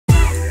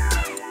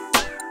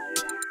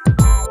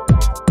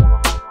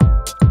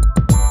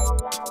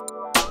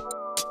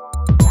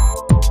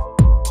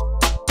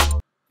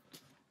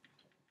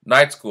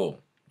Night School,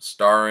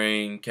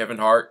 starring Kevin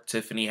Hart,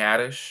 Tiffany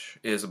Haddish,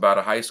 is about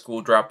a high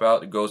school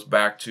dropout that goes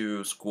back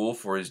to school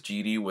for his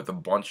GD with a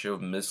bunch of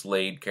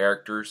mislaid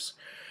characters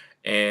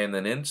and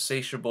an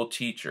insatiable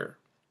teacher.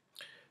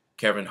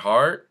 Kevin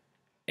Hart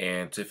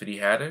and Tiffany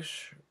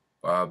Haddish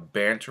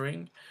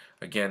bantering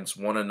against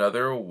one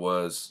another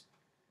was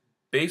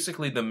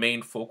basically the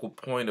main focal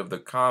point of the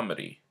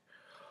comedy.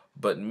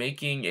 But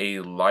making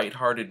a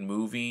lighthearted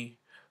movie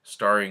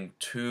starring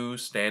two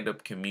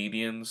stand-up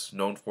comedians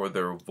known for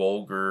their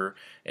vulgar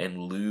and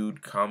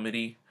lewd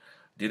comedy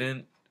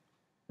didn't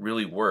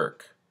really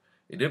work.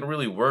 It didn't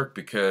really work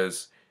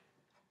because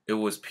it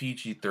was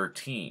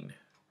PG-13.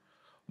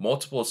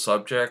 Multiple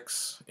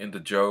subjects in the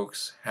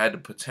jokes had the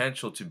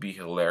potential to be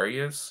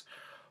hilarious,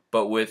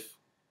 but with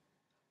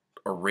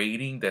a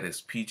rating that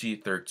is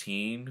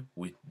PG-13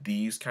 with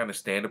these kind of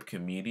stand-up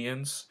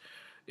comedians,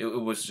 it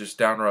was just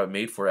downright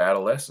made for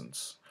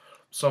adolescents.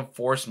 Some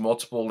forced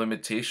multiple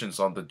limitations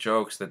on the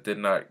jokes that did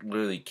not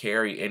really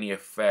carry any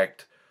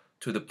effect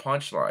to the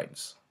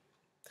punchlines.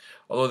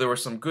 Although there were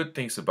some good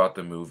things about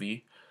the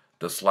movie,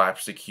 the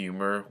slapstick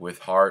humor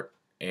with Hart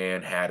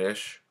and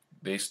Haddish,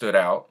 they stood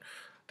out.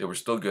 They were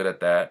still good at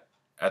that.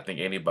 I think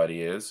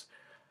anybody is.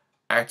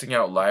 Acting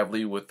out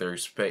lively with their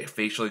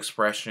facial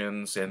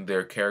expressions and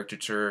their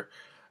caricature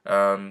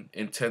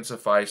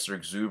intensifies their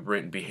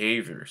exuberant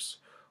behaviors,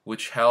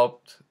 which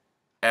helped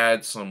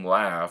add some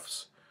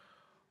laughs.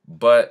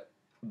 But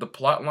the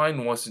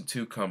plotline wasn't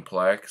too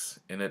complex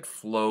and it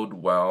flowed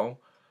well.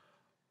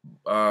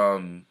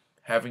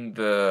 Having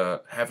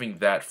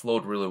that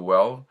flowed really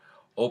well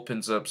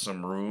opens up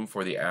some room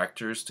for the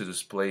actors to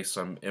display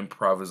some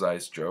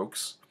improvised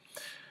jokes,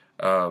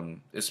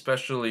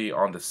 especially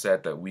on the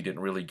set that we didn't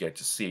really get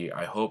to see.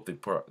 I hope they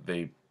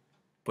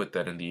put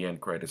that in the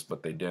end credits,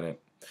 but they didn't.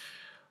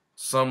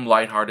 Some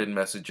lighthearted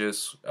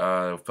messages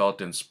felt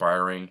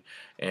inspiring,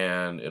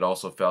 and it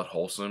also felt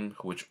wholesome,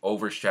 which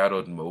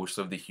overshadowed most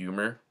of the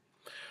humor,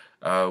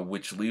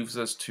 which leaves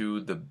us to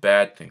the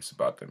bad things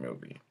about the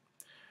movie.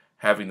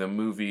 Having the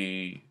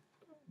movie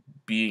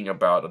being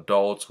about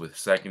adults with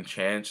second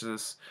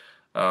chances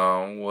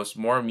was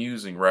more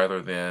amusing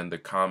rather than the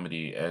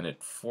comedy, and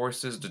it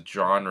forces the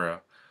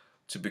genre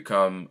to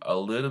become a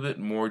little bit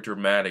more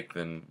dramatic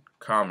than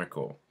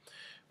comical.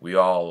 We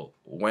all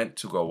went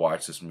to go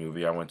watch this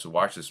movie. I went to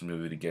watch this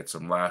movie to get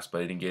some laughs,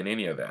 but I didn't get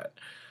any of that.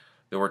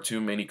 There were too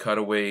many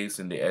cutaways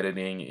in the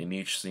editing in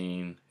each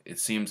scene. It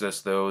seems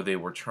as though they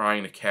were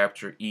trying to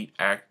capture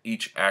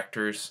each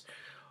actor's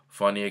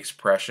funny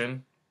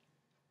expression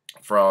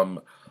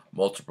from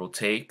multiple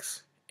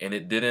takes, and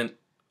it didn't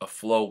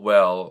flow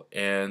well,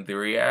 and the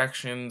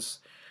reactions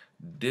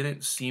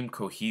didn't seem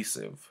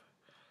cohesive.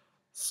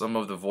 Some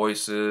of the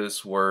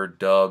voices were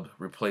dubbed,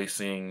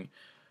 replacing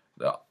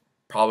the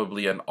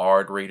probably an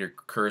R-rated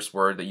curse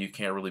word that you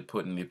can't really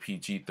put in the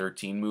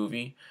PG-13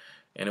 movie,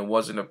 and it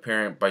wasn't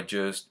apparent by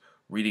just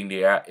reading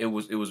it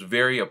was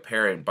very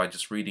apparent by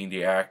just reading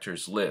the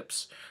actor's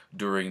lips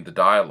during the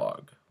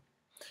dialogue.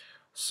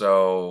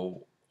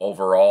 So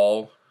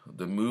overall,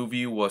 the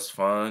movie was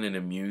fun and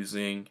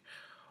amusing,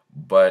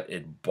 but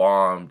it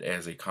bombed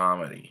as a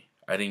comedy.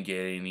 I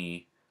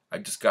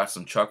just got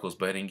some chuckles,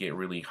 but I didn't get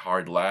really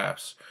hard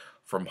laughs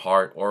from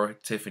Hart or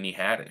Tiffany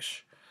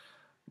Haddish.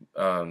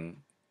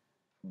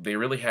 They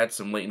really had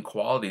some latent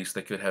qualities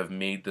that could have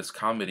made this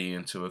comedy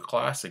into a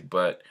classic,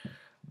 but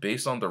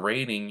based on the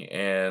rating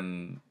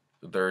and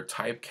their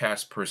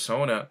typecast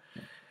persona,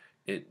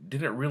 it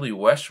didn't really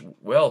mesh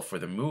well for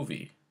the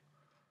movie.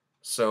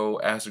 So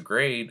as a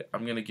grade,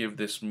 I'm going to give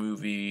this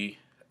movie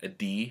a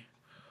D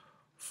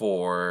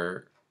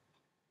for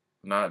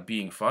not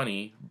being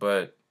funny,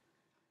 but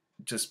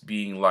just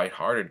being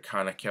lighthearted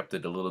kind of kept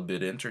it a little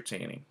bit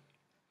entertaining.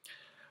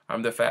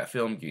 I'm the Fat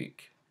Film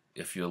Geek.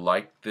 If you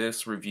like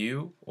this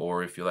review,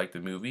 or if you like the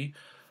movie,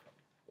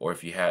 or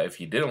if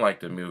you didn't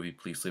like the movie,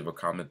 please leave a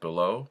comment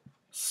below.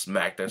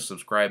 Smack that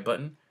subscribe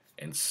button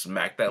and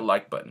smack that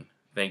like button.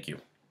 Thank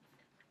you.